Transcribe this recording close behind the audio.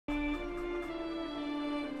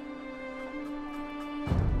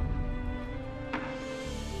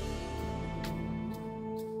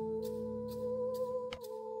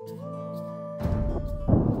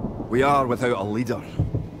We are without a leader.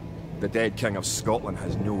 The dead King of Scotland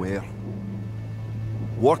has no heir.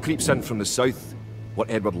 War creeps in from the south, where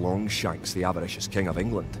Edward Longshanks, the avaricious King of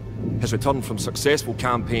England, has returned from successful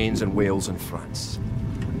campaigns in Wales and France.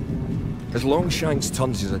 As Longshanks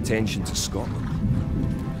turns his attention to Scotland,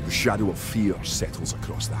 the shadow of fear settles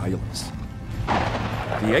across the Highlands.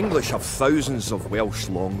 The English have thousands of Welsh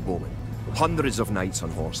longbowmen, hundreds of knights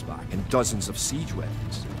on horseback, and dozens of siege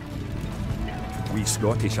weapons. We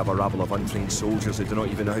Scottish have a rabble of untrained soldiers who do not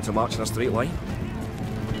even know how to march in a straight line.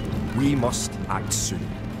 We must act soon.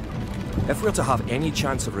 If we're to have any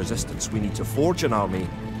chance of resistance, we need to forge an army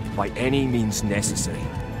by any means necessary.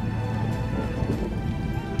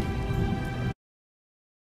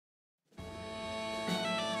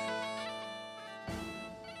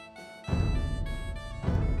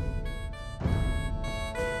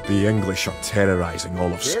 The English are terrorising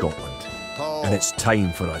all of Scotland, and it's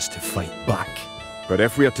time for us to fight back. But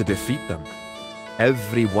if we are to defeat them,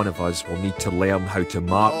 every one of us will need to learn how to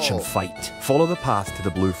march and fight. Follow the path to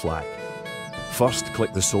the blue flag. First,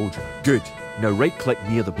 click the soldier. Good. Now right-click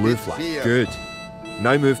near the blue flag. Good.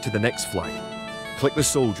 Now move to the next flag. Click the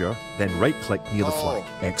soldier, then right-click near the flag.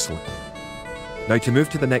 Excellent. Now to move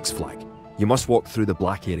to the next flag, you must walk through the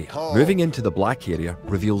black area. Moving into the black area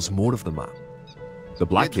reveals more of the map. The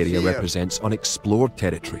black area represents unexplored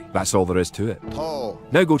territory. That's all there is to it.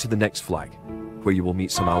 Now go to the next flag, where you will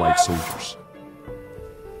meet some allied soldiers.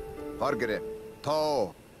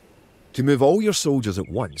 To move all your soldiers at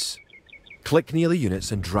once, click near the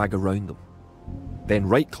units and drag around them. Then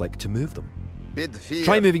right-click to move them.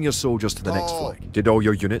 Try moving your soldiers to the next flag. Did all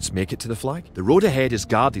your units make it to the flag? The road ahead is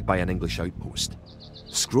guarded by an English outpost.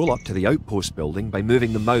 Scroll up to the outpost building by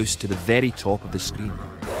moving the mouse to the very top of the screen.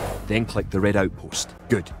 Then click the red outpost.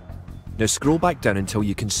 Good. Now scroll back down until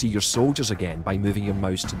you can see your soldiers again by moving your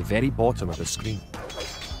mouse to the very bottom of the screen.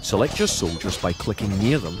 Select your soldiers by clicking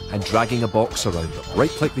near them and dragging a box around them.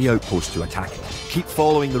 Right-click the outpost to attack it. Keep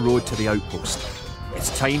following the road to the outpost.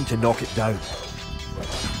 It's time to knock it down.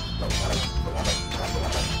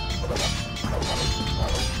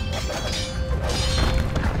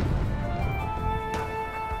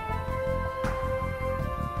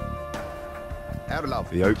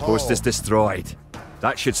 The outpost is destroyed.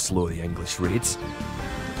 That should slow the English raids.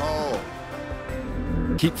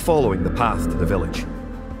 Keep following the path to the village.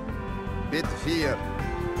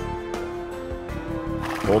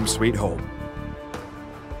 Home sweet home.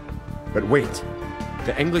 But wait,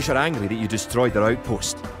 the English are angry that you destroyed their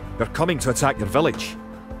outpost. They're coming to attack your village.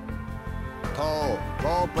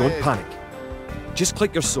 Don't panic. Just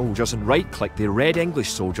click your soldiers and right-click the red English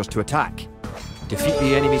soldiers to attack. Defeat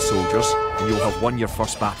the enemy soldiers and you'll have won your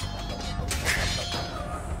first battle.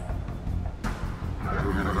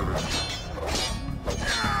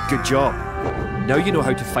 Good job. Now you know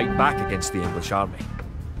how to fight back against the English army.